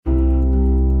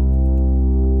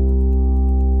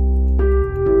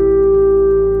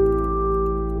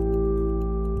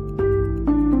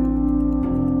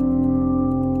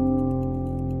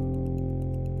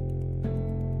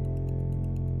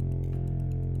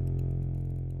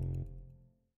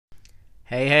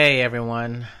Hey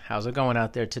everyone. How's it going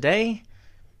out there today?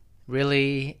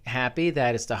 Really happy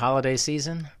that it's the holiday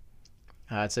season.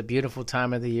 It's a beautiful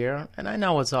time of the year, and I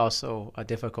know it's also a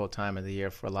difficult time of the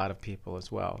year for a lot of people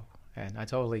as well, and I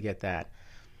totally get that.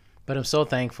 But I'm so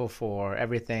thankful for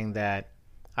everything that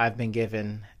I've been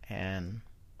given and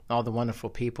all the wonderful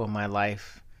people in my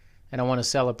life, and I want to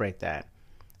celebrate that.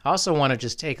 I also want to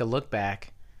just take a look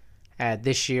back at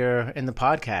this year in the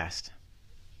podcast.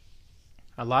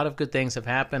 A lot of good things have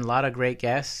happened, a lot of great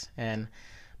guests, and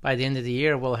by the end of the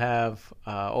year, we'll have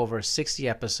over 60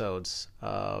 episodes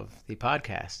of the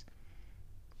podcast.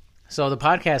 So the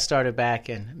podcast started back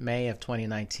in May of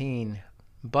 2019,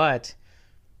 but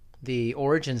the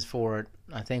origins for it,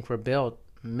 I think, were built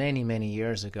many, many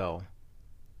years ago.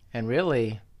 And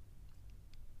really,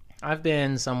 I've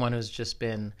been someone who's just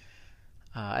been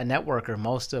a networker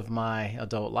most of my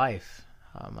adult life.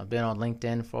 I've been on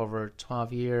LinkedIn for over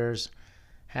 12 years,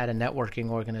 had a networking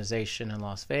organization in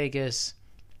Las Vegas,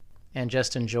 and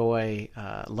just enjoy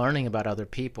learning about other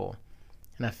people.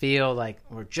 And I feel like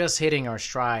we're just hitting our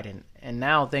stride, and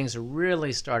now things are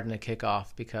really starting to kick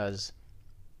off because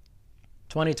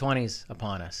 2020 is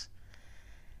upon us.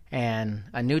 And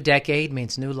a new decade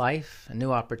means new life,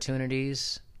 new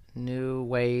opportunities, new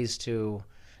ways to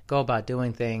go about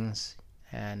doing things.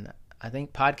 And I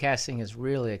think podcasting is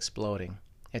really exploding.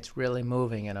 It's really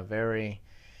moving in a very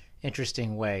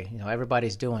interesting way.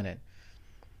 Everybody's doing it.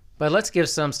 But let's give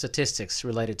some statistics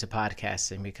related to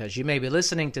podcasting, because you may be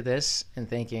listening to this and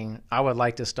thinking, I would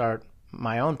like to start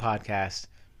my own podcast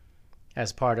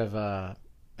as part of a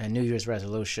New Year's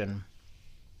resolution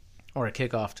or a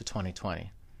kickoff to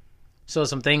 2020. So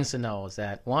some things to know is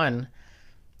that, one,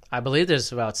 I believe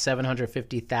there's about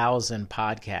 750,000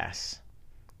 podcasts.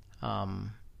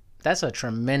 That's a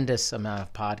tremendous amount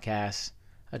of podcasts,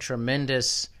 a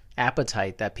tremendous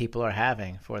appetite that people are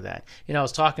having for that. I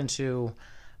was talking to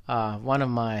one of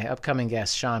my upcoming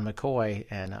guests, Sean McCoy,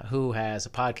 and who has a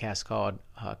podcast called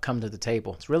Come to the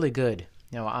Table. It's really good.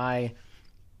 I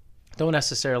don't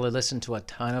necessarily listen to a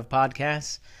ton of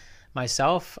podcasts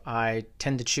myself. I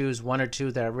tend to choose one or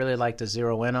two that I really like to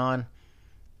zero in on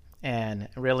and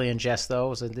really ingest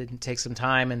those and then take some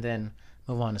time and then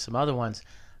move on to some other ones.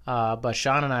 But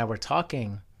Sean and I were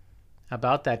talking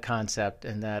about that concept,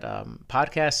 and that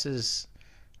podcasts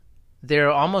they're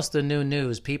almost the new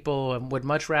news. People would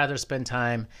much rather spend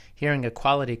time hearing a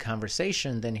quality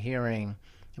conversation than hearing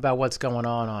about what's going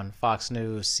on Fox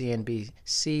News,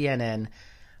 CNN,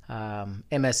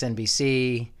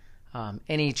 MSNBC,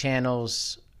 any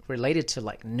channels related to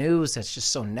like news that's just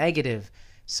so negative,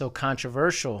 so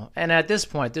controversial. And at this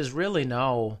point, there's really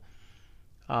no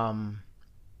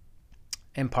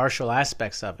impartial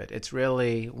aspects of it. It's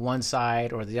really one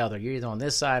side or the other. You're either on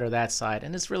this side or that side,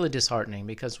 and it's really disheartening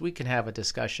because we can have a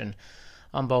discussion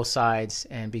on both sides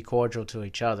and be cordial to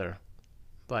each other.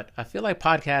 But I feel like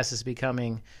podcasts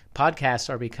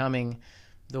are becoming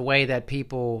the way that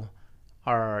people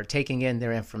are taking in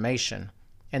their information,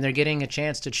 and they're getting a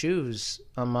chance to choose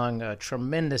among a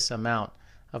tremendous amount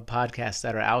of podcasts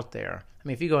that are out there. I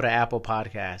mean, if you go to Apple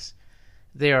Podcasts,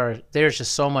 there's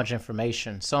just so much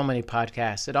information, so many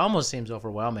podcasts. It almost seems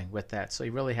overwhelming with that. So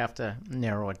you really have to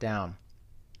narrow it down.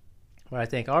 But I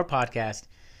think our podcast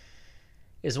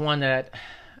is one that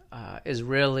is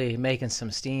really making some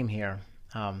steam here.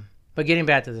 But getting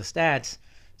back to the stats,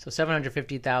 so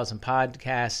 750,000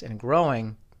 podcasts and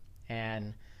growing.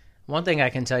 And one thing I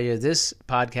can tell you, this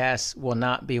podcast will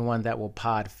not be one that will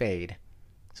pod fade.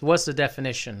 So what's the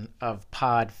definition of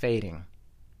pod fading?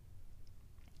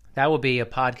 That will be a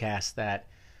podcast that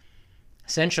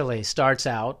essentially starts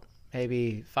out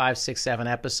maybe 5, 6, 7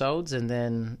 episodes and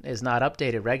then is not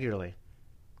updated regularly.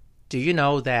 Do you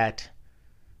know that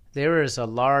there is a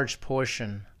large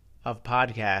portion of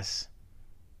podcasts,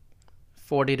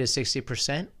 40 to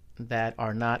 60%, that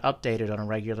are not updated on a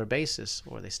regular basis,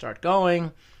 or they start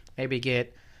going, maybe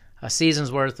get a season's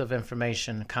worth of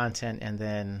information, content, and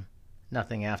then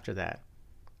nothing after that?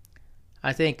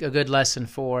 I think a good lesson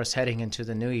for us heading into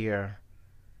the new year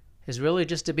is really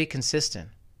just to be consistent.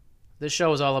 This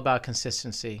show is all about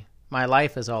consistency. My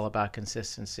life is all about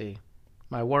consistency.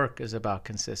 My work is about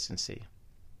consistency.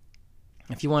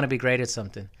 If you want to be great at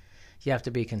something, you have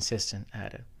to be consistent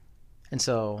at it. And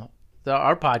so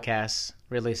our podcasts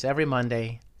release every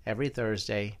Monday, every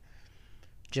Thursday,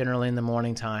 generally in the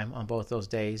morning time on both those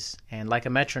days. And like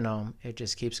a metronome, it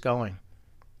just keeps going.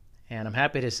 And I'm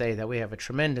happy to say that we have a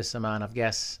tremendous amount of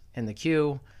guests in the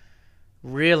queue,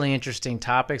 really interesting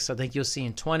topics. I think you'll see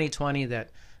in 2020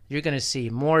 that you're going to see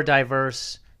more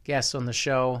diverse guests on the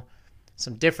show,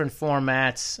 some different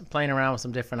formats, playing around with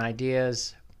some different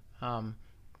ideas.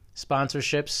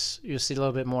 Sponsorships, you'll see a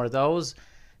little bit more of those.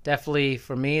 Definitely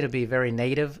for me to be very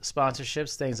native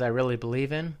sponsorships, things I really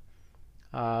believe in.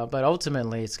 But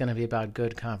ultimately, it's going to be about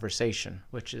good conversation,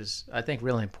 which is, I think,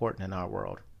 really important in our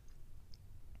world.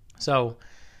 So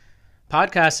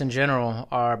podcasts in general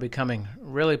are becoming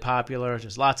really popular.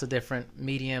 There's lots of different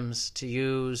mediums to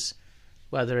use,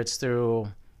 whether it's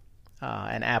through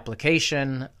an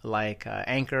application like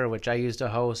Anchor, which I use to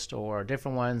host, or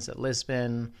different ones at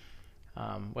Lisbon,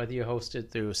 whether you host it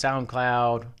through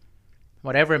SoundCloud,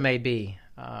 whatever it may be.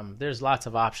 There's lots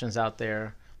of options out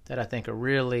there that I think are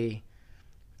really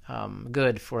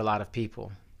good for a lot of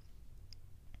people.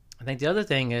 I think the other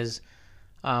thing is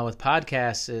with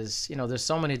podcasts is, there's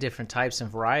so many different types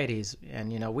and varieties,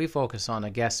 and, we focus on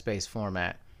a guest-based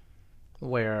format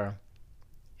where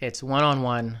it's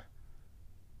one-on-one,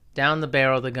 down the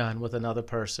barrel of the gun with another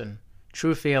person,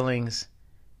 true feelings,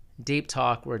 deep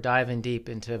talk. We're diving deep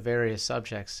into various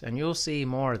subjects, and you'll see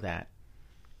more of that.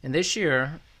 And this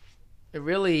year, it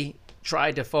really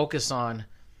tried to focus on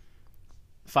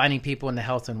finding people in the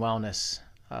health and wellness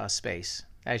space.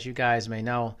 As you guys may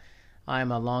know,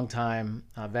 I'm a longtime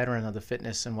veteran of the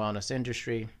fitness and wellness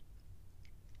industry,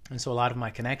 and so a lot of my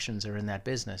connections are in that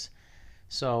business.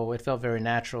 So it felt very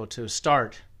natural to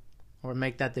start or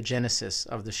make that the genesis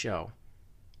of the show.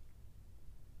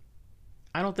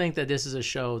 I don't think that this is a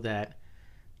show that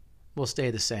will stay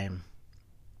the same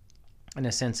in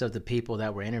the sense of the people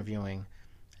that we're interviewing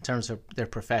in terms of their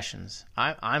professions.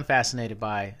 I'm fascinated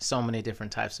by so many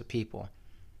different types of people,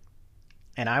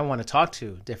 and I want to talk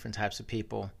to different types of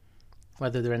people,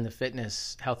 whether they're in the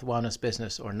fitness, health, wellness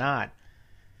business or not.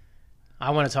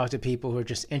 I want to talk to people who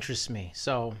just interest me.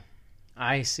 So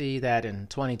I see that in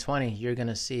 2020, you're going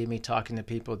to see me talking to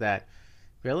people that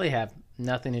really have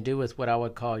nothing to do with what I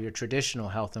would call your traditional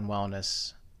health and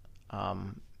wellness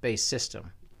based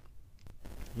system.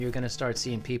 You're going to start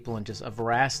seeing people in just a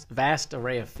vast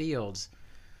array of fields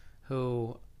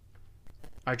who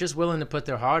are just willing to put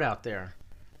their heart out there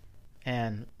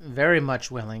and very much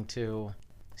willing to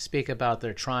speak about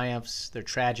their triumphs, their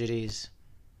tragedies,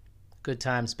 good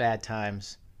times, bad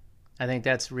times. I think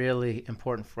that's really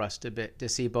important for us to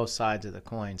see both sides of the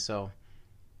coin. So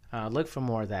look for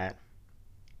more of that.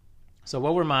 So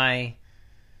what were my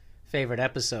favorite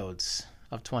episodes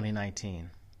of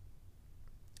 2019?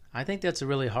 I think that's a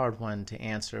really hard one to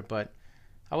answer, but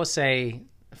I would say,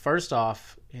 first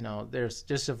off, there's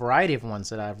just a variety of ones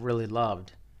that I've really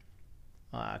loved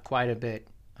quite a bit.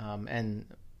 And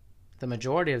the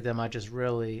majority of them I just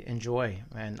really enjoy.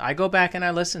 And I go back and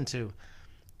I listen to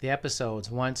the episodes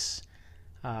once,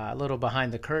 a little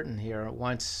behind the curtain here.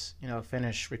 Once,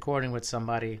 finish recording with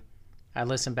somebody, I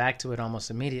listen back to it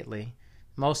almost immediately,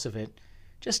 most of it,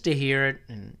 just to hear it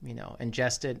and,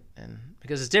 ingest it. And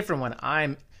because it's different when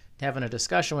I'm having a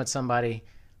discussion with somebody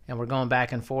and we're going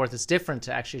back and forth. It's different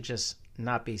to actually just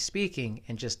not be speaking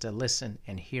and just to listen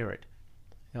and hear it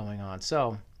going on.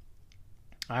 So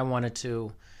I wanted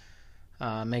to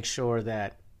make sure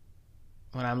that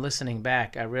when I'm listening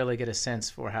back, I really get a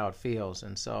sense for how it feels.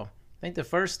 And so I think the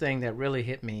first thing that really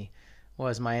hit me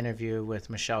was my interview with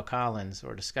Michelle Collins,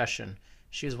 or discussion.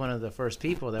 She was one of the first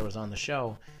people that was on the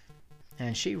show,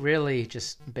 and she really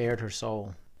just bared her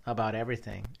soul about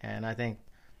everything. And I think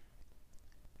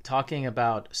talking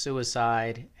about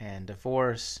suicide and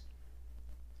divorce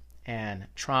and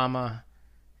trauma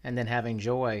and then having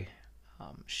joy,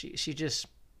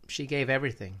 she gave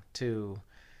everything to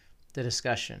the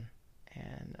discussion.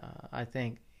 And I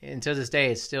think, and to this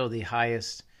day, it's still the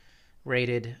highest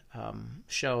rated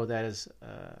show that has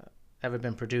ever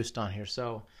been produced on here.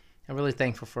 So I'm really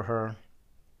thankful for her.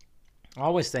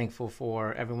 Always thankful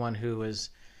for everyone who is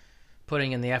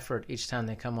putting in the effort each time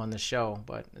they come on the show.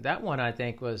 But that one, I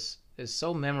think, is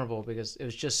so memorable because it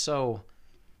was just so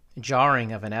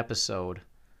jarring of an episode.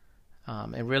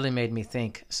 It really made me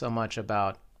think so much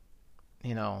about,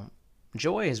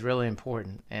 joy is really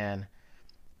important, and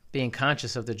being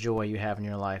conscious of the joy you have in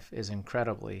your life is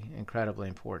incredibly, incredibly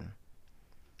important.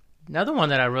 Another one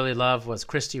that I really loved was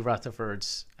Christy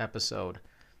Rutherford's episode.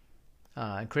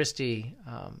 And Christy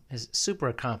is super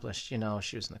accomplished. She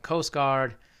was in the Coast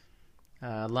Guard,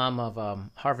 alum of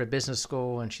Harvard Business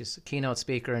School, and she's a keynote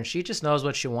speaker, and she just knows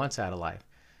what she wants out of life.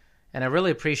 And I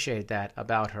really appreciate that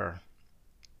about her,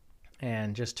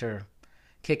 and just her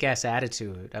kick-ass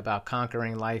attitude about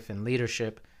conquering life and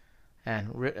leadership, and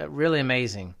really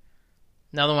amazing.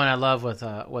 Another one I love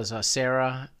was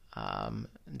Sarah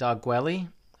Dogwelly.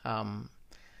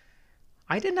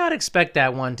 I did not expect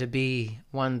that one to be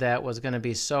one that was going to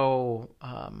be so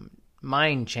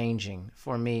mind-changing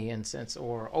for me, in sense,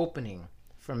 or opening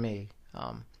for me.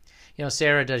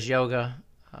 Sarah does yoga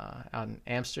out in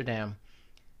Amsterdam.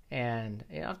 And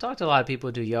I've talked to a lot of people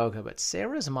who do yoga, but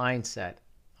Sarah's mindset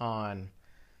on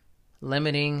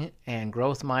limiting and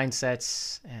growth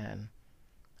mindsets and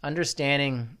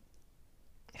understanding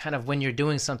kind of when you're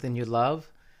doing something you love,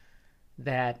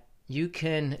 that you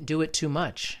can do it too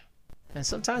much. And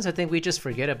sometimes I think we just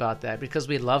forget about that because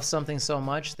we love something so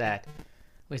much that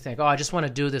we think, oh, I just want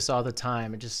to do this all the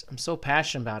time. I'm so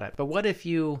passionate about it. But what if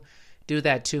you do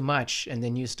that too much and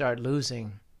then you start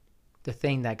losing the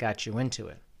thing that got you into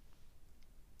it?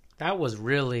 That was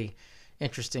really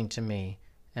interesting to me,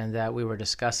 and that we were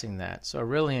discussing that. So I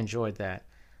really enjoyed that.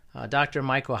 Dr.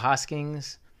 Michael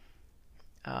Hoskins'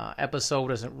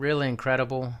 episode was really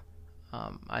incredible.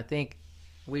 I think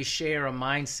we share a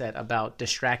mindset about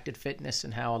distracted fitness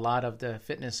and how a lot of the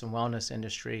fitness and wellness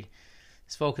industry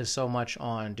is focused so much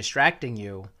on distracting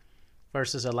you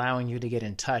versus allowing you to get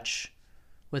in touch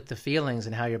with the feelings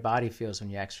and how your body feels when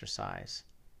you exercise.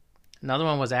 Another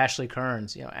one was Ashley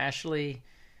Kearns. Ashley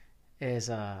is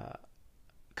a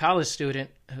college student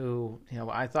who,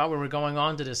 I thought we were going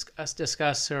on to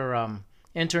discuss her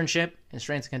internship in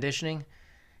strength and conditioning,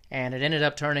 and it ended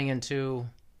up turning into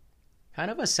kind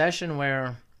of a session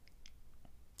where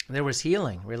there was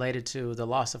healing related to the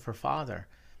loss of her father.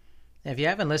 And if you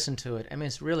haven't listened to it,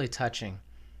 it's really touching.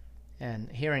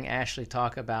 And hearing Ashley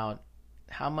talk about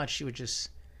how much she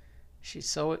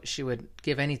would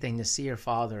give anything to see her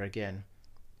father again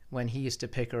when he used to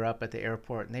pick her up at the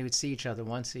airport and they would see each other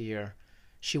once a year.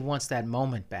 She wants that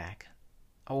moment back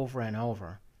over and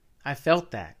over. I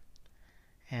felt that.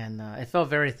 And it felt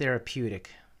very therapeutic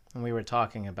when we were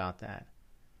talking about that.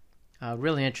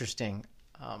 Really interesting.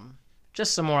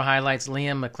 Just some more highlights.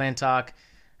 Liam McClintock,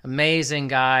 amazing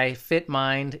guy. Fit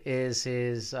Mind is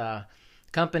his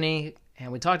company.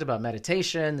 And we talked about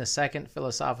meditation, the second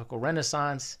philosophical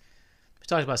renaissance. We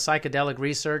talked about psychedelic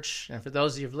research. And for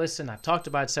those of you who've listened, I've talked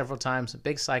about it several times. A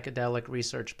big psychedelic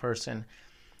research person.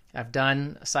 I've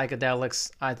done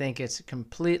psychedelics. I think it's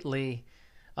completely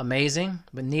amazing,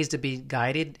 but needs to be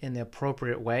guided in the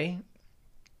appropriate way.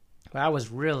 But I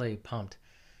was really pumped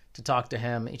to talk to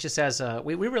him. He just has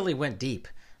we really went deep,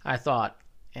 I thought,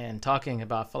 in talking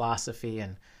about philosophy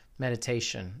and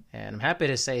meditation. And I'm happy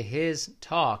to say his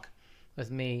talk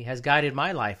with me has guided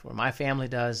my life, where my family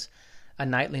does a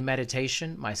nightly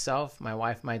meditation. Myself, my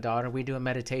wife, my daughter, we do a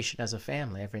meditation as a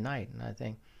family every night. And I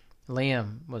think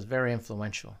Liam was very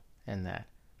influential in that.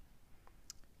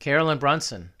 Carolyn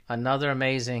Brunson, another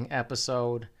amazing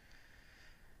episode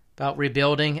about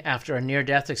rebuilding after a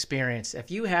near-death experience. If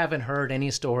you haven't heard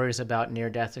any stories about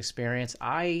near-death experience,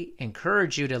 I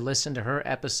encourage you to listen to her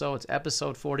episode. It's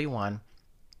episode 41.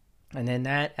 And in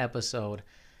that episode,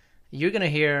 you're going to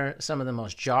hear some of the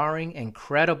most jarring,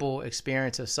 incredible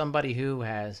experience of somebody who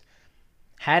has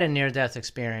had a near-death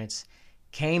experience,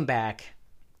 came back,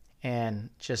 and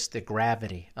just the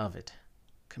gravity of it.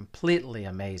 Completely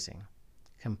amazing.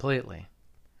 Completely.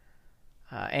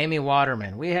 Amy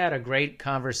Waterman, we had a great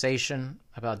conversation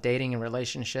about dating and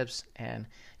relationships. And,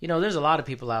 there's a lot of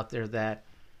people out there that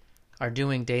are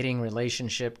doing dating,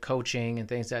 relationship, coaching, and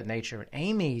things of that nature.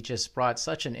 Amy just brought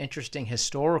such an interesting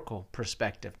historical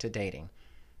perspective to dating.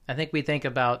 I think we think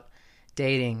about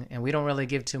dating and we don't really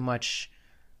give too much,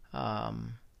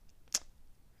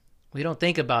 we don't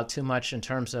think about too much in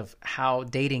terms of how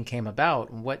dating came about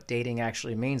and what dating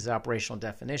actually means, the operational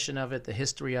definition of it, the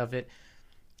history of it,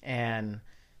 and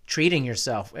treating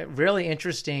yourself. A really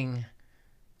interesting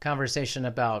conversation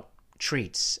about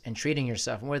treats and treating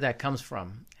yourself and where that comes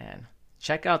from. And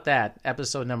check out that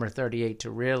episode number 38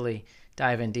 to really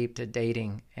dive in deep to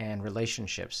dating and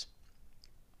relationships.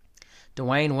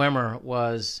 Dwayne Wimmer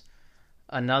was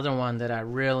another one that I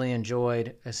really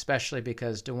enjoyed, especially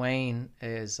because Dwayne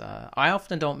is, I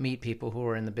often don't meet people who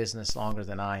are in the business longer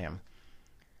than I am.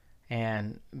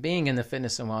 And being in the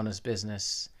fitness and wellness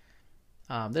business,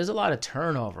 there's a lot of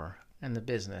turnover in the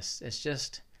business. It's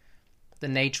just the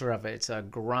nature of it. It's a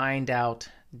grind out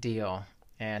deal.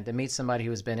 And to meet somebody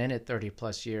who's been in it 30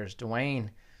 plus years, Dwayne,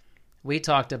 we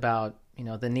talked about,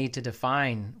 the need to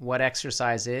define what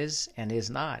exercise is and is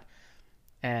not.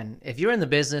 And if you're in the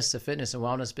business, the fitness and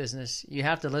wellness business, you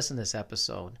have to listen to this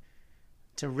episode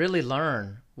to really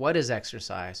learn what is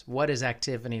exercise, what is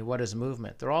activity, what is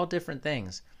movement. They're all different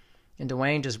things. And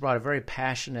Dwayne just brought a very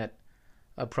passionate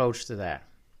approach to that.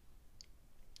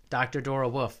 Dr. Dora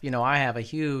Wolf, I have a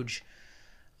huge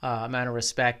amount of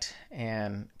respect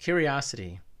and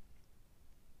curiosity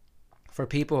for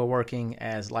people who are working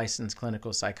as licensed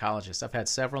clinical psychologists. I've had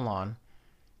several on,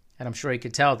 and I'm sure you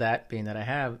could tell that, being that I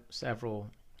have several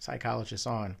psychologists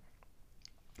on.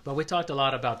 But we talked a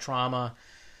lot about trauma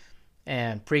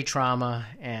and pre-trauma,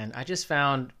 and I just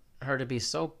found her to be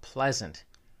so pleasant.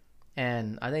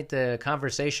 And I think the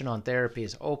conversation on therapy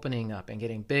is opening up and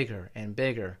getting bigger and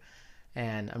bigger.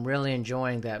 And I'm really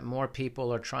enjoying that more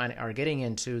people are getting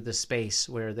into the space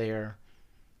where they're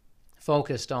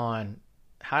focused on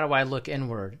how do I look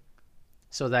inward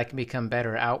so that I can become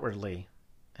better outwardly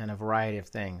and a variety of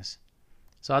things.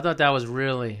 So I thought that was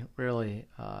really, really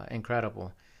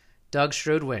incredible. Doug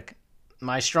Strudwick,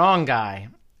 my strong guy,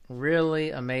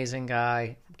 really amazing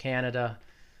guy from Canada.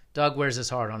 Doug wears his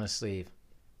heart on his sleeve.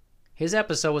 His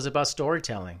episode was about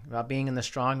storytelling, about being in the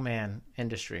strongman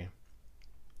industry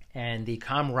and the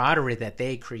camaraderie that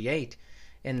they create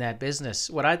in that business.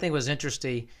 What I think was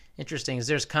interesting is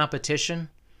there's competition,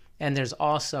 and there's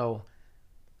also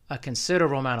a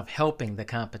considerable amount of helping the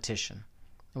competition.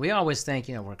 We always think,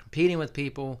 we're competing with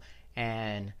people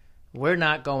and we're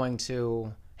not going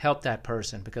to help that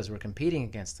person because we're competing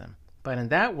against them. But in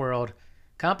that world,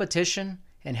 competition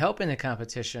and helping the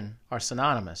competition are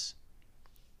synonymous,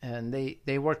 and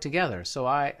they work together. So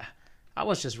I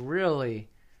was just really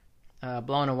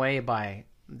blown away by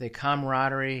the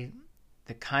camaraderie,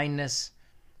 the kindness,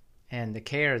 and the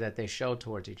care that they showed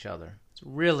towards each other. It's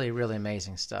really, really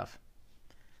amazing stuff.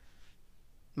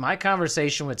 My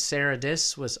conversation with Sarah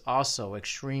Diss was also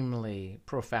extremely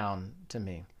profound to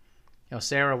me.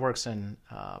 Sarah works in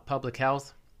public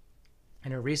health,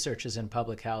 and her research is in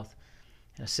public health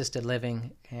and assisted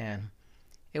living. And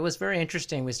it was very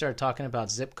interesting. We started talking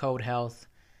about zip code health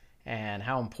and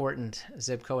how important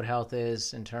zip code health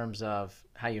is in terms of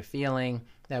how you're feeling,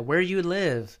 that where you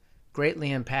live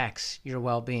greatly impacts your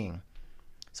well-being.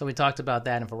 So we talked about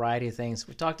that in a variety of things.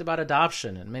 We talked about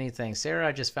adoption and many things. Sarah,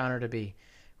 I just found her to be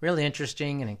really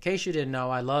interesting. And in case you didn't know,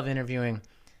 I love interviewing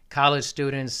college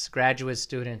students, graduate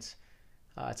students.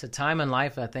 It's a time in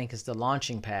life, I think, is the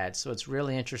launching pad. So it's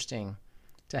really interesting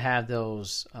to have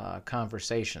those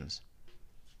conversations.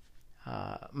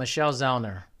 Michelle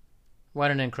Zellner,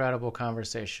 what an incredible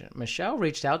conversation. Michelle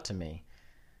reached out to me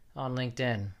on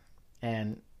LinkedIn,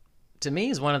 and to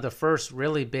me is one of the first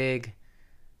really big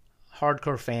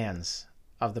hardcore fans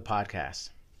of the podcast.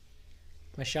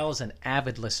 Michelle is an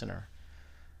avid listener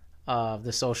of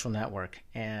the social network,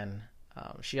 and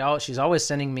she's always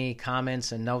sending me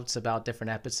comments and notes about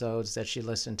different episodes that she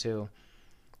listened to.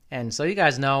 And so you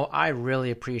guys know, I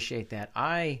really appreciate that.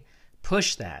 I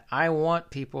push that. I want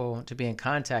people to be in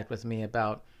contact with me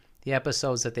about the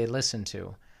episodes that they listen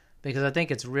to, because I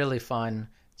think it's really fun.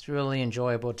 It's really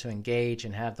enjoyable to engage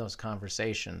and have those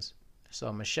conversations.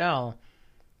 So Michelle,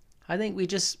 I think we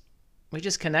just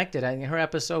connected. I think her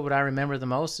episode, what I remember the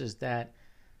most is that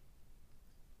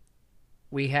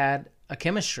we had a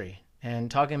chemistry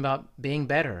and talking about being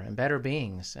better and better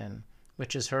beings, and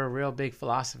which is her real big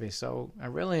philosophy. So I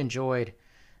really enjoyed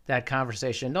that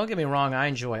conversation. Don't get me wrong, I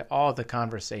enjoy all the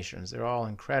conversations. They're all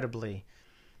incredibly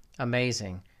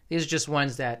amazing. These are just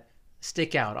ones that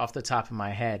stick out off the top of my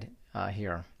head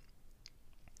here.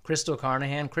 Crystal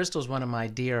Carnahan. Crystal's one of my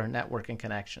dear networking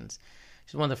connections.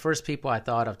 She's one of the first people I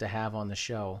thought of to have on the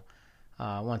show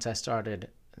once I started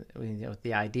with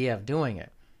the idea of doing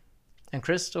it. And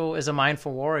Crystal is a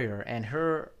mindful warrior, and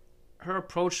her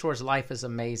approach towards life is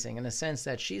amazing in the sense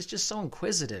that she's just so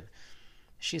inquisitive.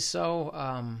 She's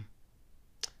so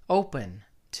open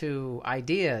to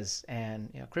ideas, and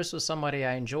Crystal's somebody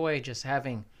I enjoy just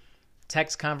having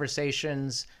text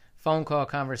conversations, phone call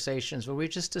conversations where we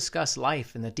just discuss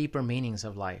life and the deeper meanings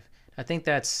of life. I think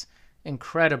that's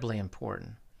incredibly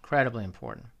important. Incredibly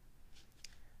important.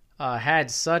 Had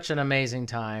such an amazing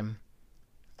time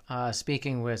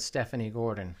speaking with Stephanie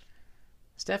Gordon.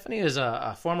 Stephanie is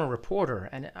a former reporter,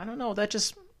 and I don't know, that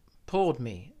just pulled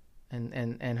me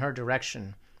in her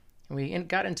direction. And we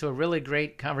got into a really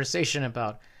great conversation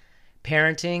about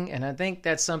parenting, and I think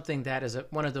that's something that is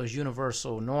one of those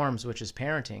universal norms, which is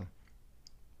parenting.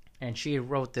 And she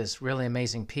wrote this really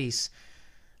amazing piece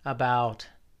about,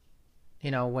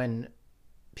 when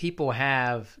people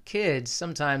have kids,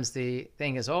 sometimes the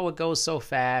thing is, it goes so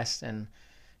fast and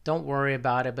don't worry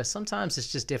about it. But sometimes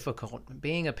it's just difficult.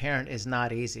 Being a parent is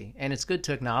not easy, and it's good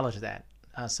to acknowledge that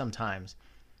sometimes.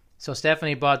 So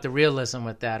Stephanie brought the realism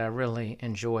with that. I really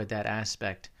enjoyed that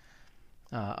aspect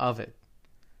of it.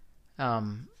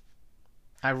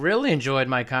 I really enjoyed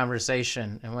my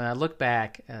conversation, and when I look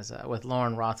back with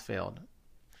Lauren Rothfield,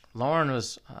 Lauren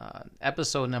was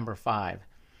episode number 5,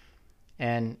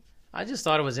 and I just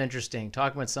thought it was interesting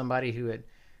talking with somebody who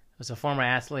was a former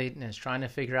athlete and is trying to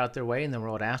figure out their way in the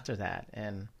world after that,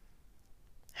 and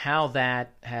how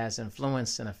that has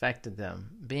influenced and affected them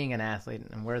being an athlete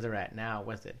and where they're at now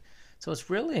with it. So it's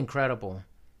really incredible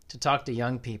to talk to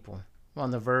young people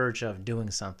on the verge of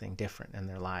doing something different in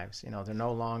their lives. They're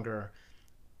no longer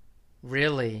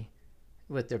really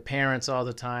with their parents all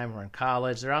the time or in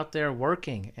college. They're out there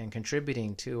working and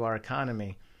contributing to our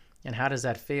economy. And how does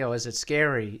that feel? Is it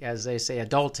scary, as they say,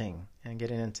 adulting, and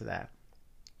getting into that?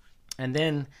 And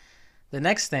then the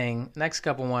next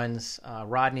couple ones,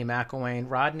 Rodney McIlwain.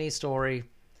 Rodney's story,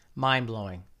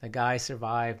 mind-blowing. The guy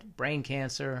survived brain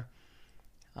cancer.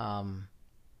 How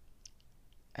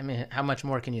much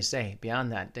more can you say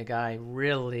beyond that? The guy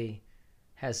really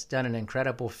has done an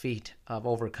incredible feat of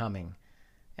overcoming.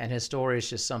 And his story is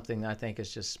just something I think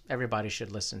is just, everybody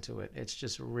should listen to it. It's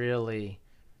just really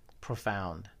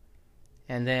profound.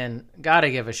 And then, got to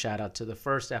give a shout out to the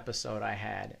first episode I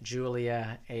had,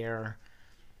 Julia Ayr,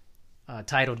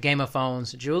 titled Game of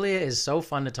Phones. Julia is so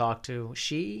fun to talk to.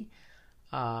 She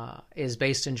is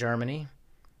based in Germany.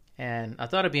 And I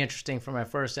thought it'd be interesting for my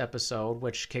first episode,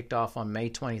 which kicked off on May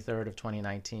 23rd of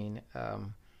 2019.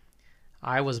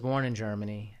 I was born in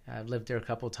Germany. I've lived there a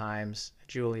couple times.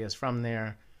 Julia's from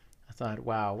there. I thought,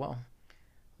 wow, well,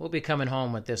 we'll be coming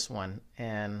home with this one.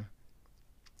 And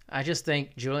I just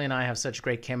think Julia and I have such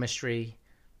great chemistry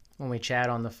when we chat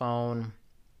on the phone.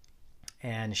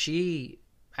 And she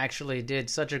actually did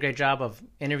such a great job of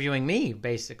interviewing me,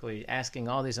 basically, asking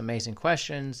all these amazing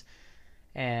questions.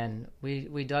 And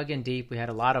we dug in deep. We had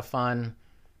a lot of fun.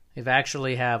 We've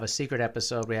actually have a secret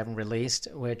episode we haven't released,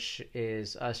 which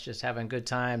is us just having good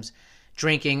times.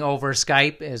 Drinking over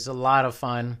Skype is a lot of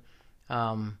fun.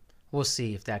 We'll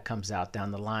see if that comes out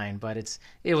down the line, but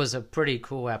it was a pretty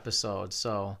cool episode.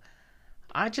 So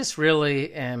I just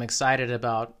really am excited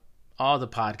about all the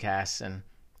podcasts and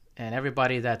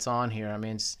everybody that's on here. I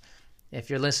mean, if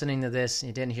you're listening to this and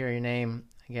you didn't hear your name,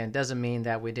 again, it doesn't mean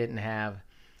that we didn't have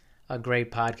a great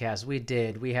podcast. We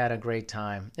did. We had a great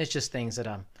time. It's just things that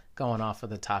I'm going off of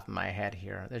the top of my head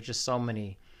here. There's just so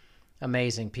many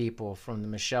amazing people, from the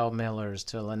Michelle Millers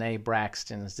to Lene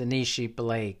Braxtons, Denise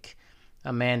Blake,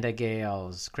 Amanda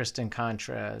Gales, Kristen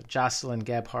Contra, Jocelyn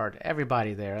Gebhardt,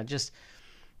 everybody there.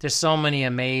 There's so many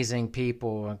amazing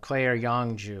people, and Claire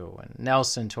Yongju, and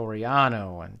Nelson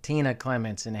Toriano, and Tina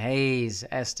Clements, and Hayes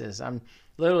Estes. I'm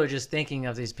literally just thinking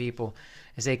of these people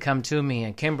as they come to me,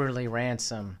 and Kimberly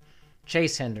Ransom,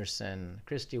 Chase Henderson,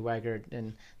 Christy Weigert,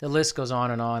 and the list goes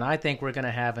on and on. I think we're going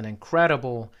to have an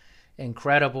incredible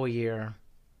year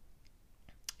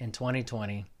in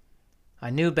 2020.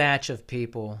 A new batch of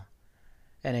people,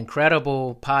 an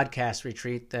incredible podcast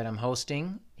retreat that I'm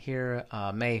hosting here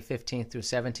May 15th through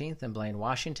 17th in Blaine,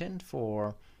 Washington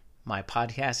for my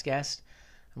podcast guest.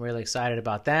 I'm really excited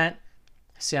about that.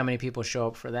 See how many people show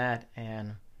up for that.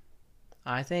 And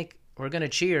I think we're going to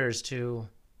cheers to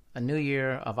a new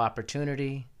year of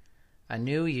opportunity, a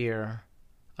new year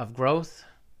of growth,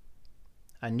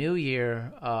 a new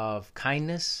year of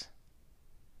kindness,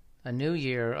 a new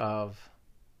year of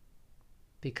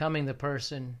becoming the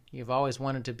person you've always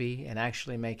wanted to be and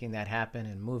actually making that happen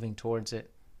and moving towards it,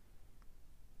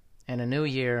 and a new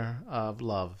year of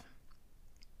love.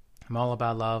 I'm all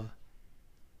about love.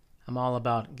 I'm all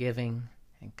about giving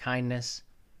and kindness.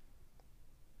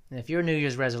 And if your New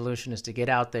Year's resolution is to get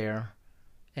out there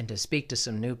and to speak to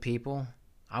some new people,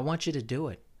 I want you to do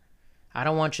it. I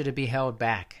don't want you to be held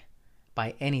back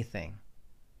by anything.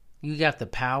 You got the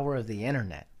power of the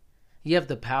internet. You have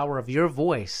the power of your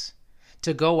voice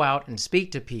to go out and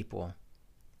speak to people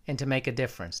and to make a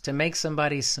difference, to make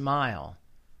somebody smile,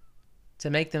 to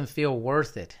make them feel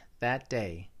worth it that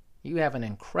day. You have an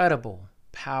incredible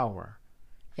power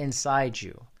inside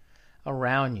you,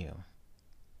 around you.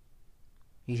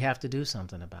 You have to do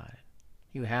something about it.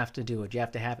 You have to do it. You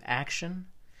have to have action.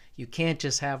 You can't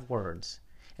just have words.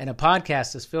 And a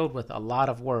podcast is filled with a lot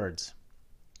of words.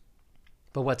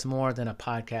 But what's more than a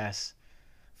podcast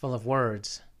full of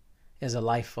words is a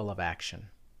life full of action.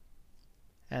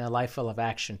 And a life full of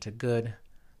action to good,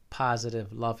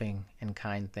 positive, loving, and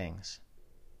kind things.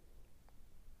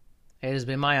 It has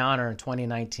been my honor in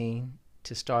 2019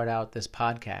 to start out this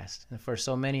podcast and for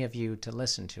so many of you to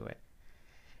listen to it.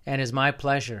 And it is my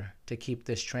pleasure to keep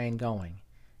this train going.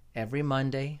 Every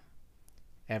Monday,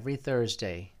 every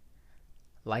Thursday,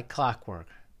 like clockwork,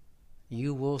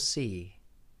 you will see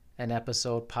an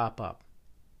episode pop up.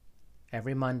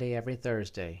 Every Monday, every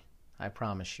Thursday, I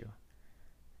promise you.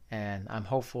 And I'm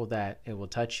hopeful that it will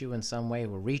touch you in some way, it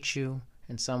will reach you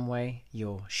in some way.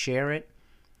 You'll share it,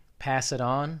 pass it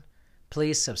on.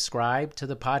 Please subscribe to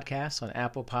the podcast on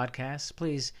Apple Podcasts.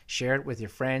 Please share it with your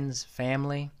friends,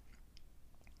 family,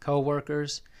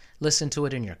 co-workers. Listen to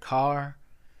it in your car.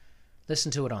 Listen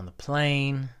to it on the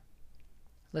plane.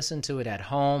 Listen to it at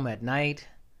home at night.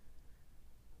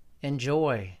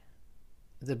 Enjoy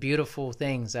the beautiful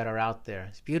things that are out there.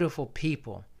 It's beautiful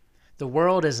people. The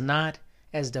world is not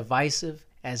as divisive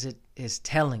as it is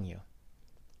telling you.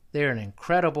 There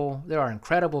are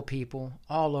incredible people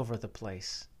all over the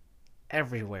place,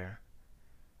 everywhere,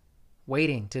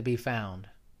 waiting to be found.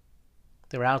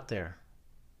 They're out there.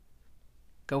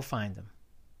 Go find them.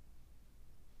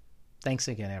 Thanks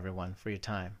again, everyone, for your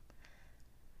time.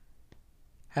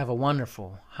 Have a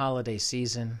wonderful holiday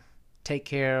season. Take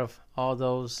care of all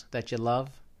those that you love,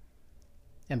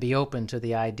 and be open to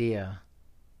the idea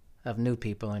of new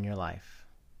people in your life.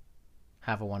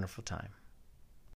 Have a wonderful time.